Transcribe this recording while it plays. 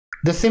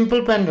The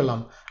simple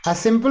pendulum. A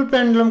simple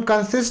pendulum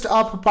consists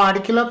of a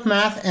particle of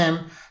mass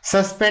m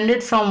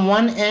suspended from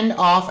one end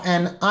of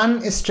an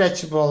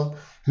unstretchable,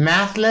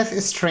 massless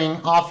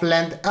string of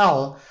length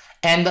L,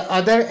 and the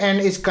other end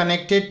is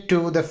connected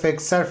to the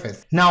fixed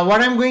surface. Now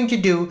what I'm going to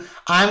do,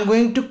 I'm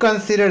going to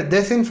consider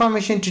this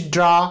information to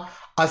draw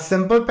a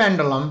simple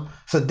pendulum.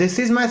 So this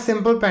is my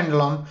simple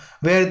pendulum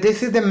where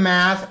this is the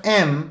mass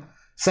m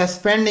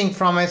suspending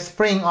from a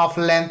spring of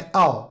length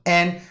L,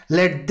 and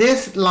let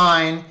this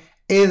line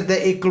is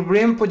the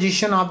equilibrium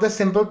position of the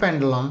simple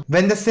pendulum.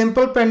 When the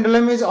simple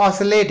pendulum is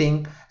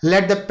oscillating,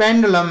 let the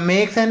pendulum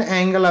makes an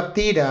angle of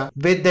theta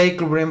with the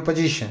equilibrium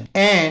position.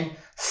 And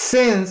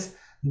since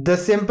the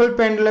simple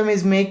pendulum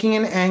is making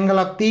an angle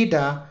of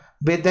theta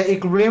with the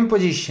equilibrium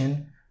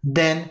position,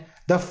 then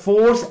the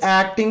force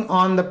acting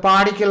on the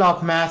particle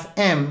of mass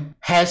m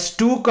has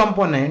two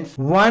components.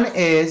 One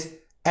is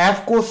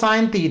F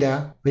cosine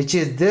theta, which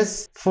is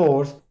this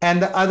force,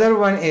 and the other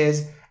one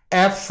is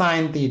F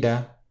sine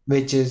theta,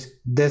 which is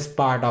this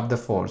part of the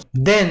force.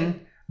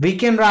 Then we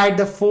can write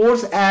the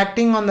force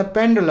acting on the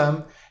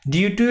pendulum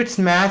due to its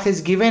mass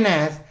is given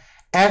as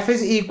F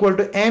is equal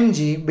to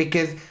mg,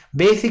 because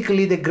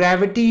basically the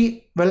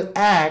gravity will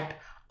act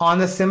on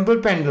the simple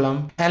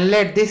pendulum, and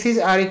let this is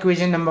our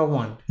equation number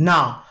 1.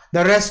 Now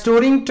the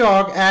restoring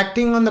torque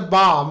acting on the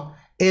bob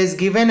is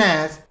given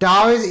as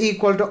tau is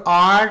equal to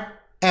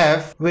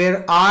Rf,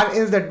 where R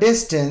is the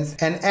distance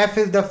and F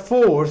is the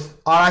force,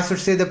 or I should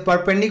say the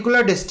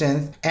perpendicular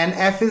distance, and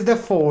F is the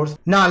force.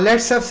 Now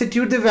let's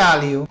substitute the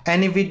value,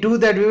 and if we do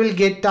that we will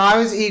get tau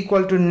is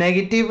equal to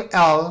negative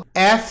L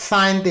F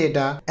sine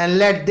theta, and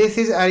let this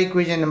is our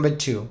equation number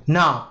 2.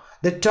 Now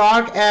the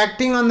torque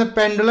acting on the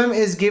pendulum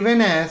is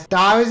given as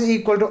tau is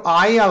equal to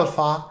I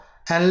alpha,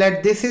 and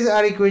let this is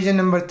our equation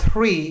number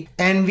 3,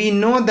 and we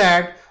know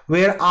that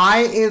where I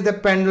is the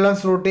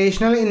pendulum's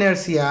rotational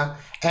inertia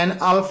and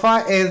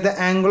alpha is the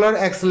angular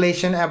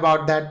acceleration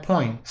about that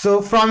point.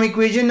 So from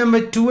equation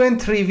number 2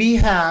 and 3 we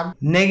have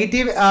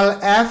negative L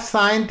F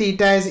sine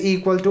theta is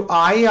equal to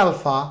I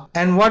alpha,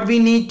 and what we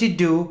need to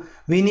do,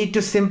 we need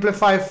to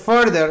simplify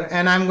further,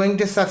 and I'm going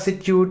to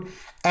substitute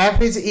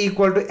F is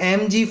equal to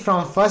mg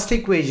from first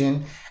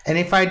equation, and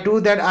if I do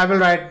that I will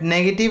write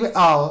negative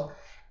L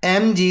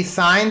mg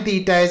sine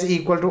theta is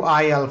equal to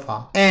I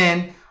alpha,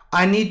 and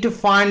I need to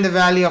find the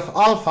value of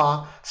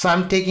alpha, so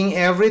I'm taking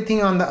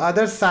everything on the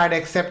other side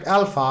except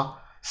alpha,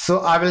 so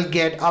I will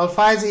get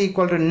alpha is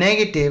equal to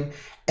negative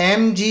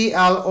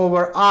mgl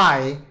over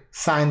I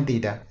sine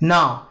theta.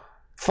 Now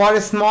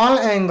for small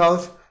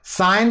angles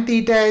sine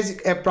theta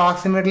is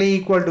approximately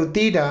equal to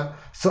theta,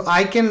 so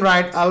I can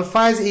write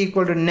alpha is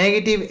equal to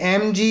negative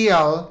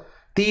mgl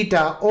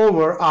theta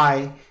over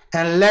I,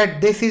 and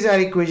let this is our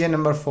equation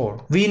number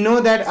 4. We know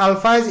that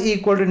alpha is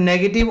equal to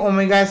negative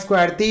omega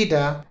square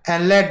theta,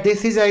 and let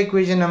this is our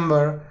equation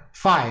number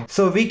 5.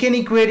 So we can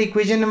equate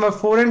equation number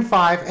 4 and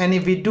 5, and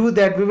if we do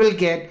that we will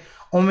get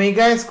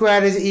omega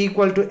square is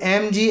equal to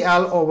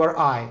mgl over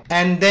I,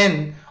 and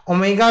then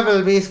omega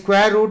will be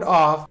square root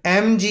of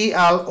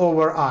mgl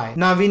over I.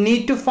 Now we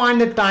need to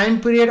find the time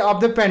period of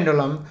the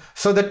pendulum,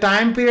 so the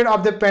time period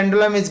of the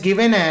pendulum is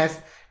given as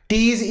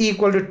t is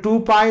equal to 2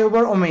 pi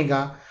over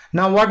omega.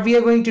 Now what we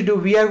are going to do,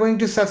 we are going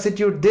to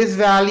substitute this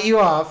value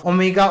of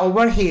omega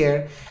over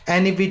here,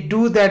 and if we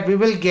do that we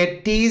will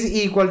get t is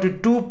equal to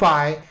 2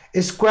 pi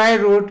square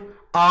root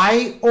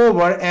I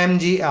over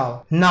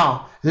mgl.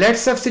 Now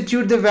let's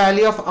substitute the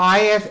value of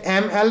I as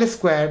ml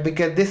square,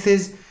 because this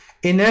is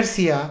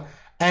inertia,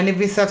 and if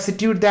we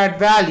substitute that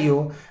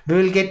value we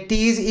will get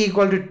t is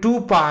equal to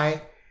 2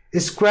 pi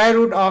square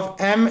root of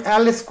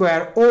ml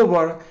square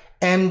over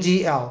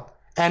mgl,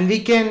 and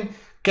we can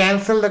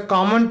cancel the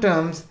common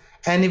terms,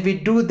 and if we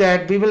do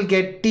that we will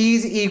get t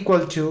is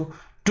equal to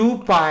 2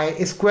 pi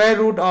square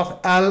root of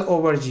L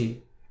over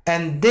G,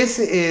 and this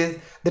is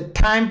the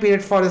time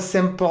period for a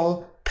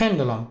simple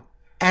pendulum,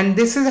 and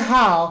this is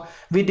how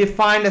we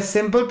define a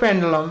simple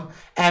pendulum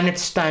and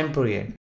its time period.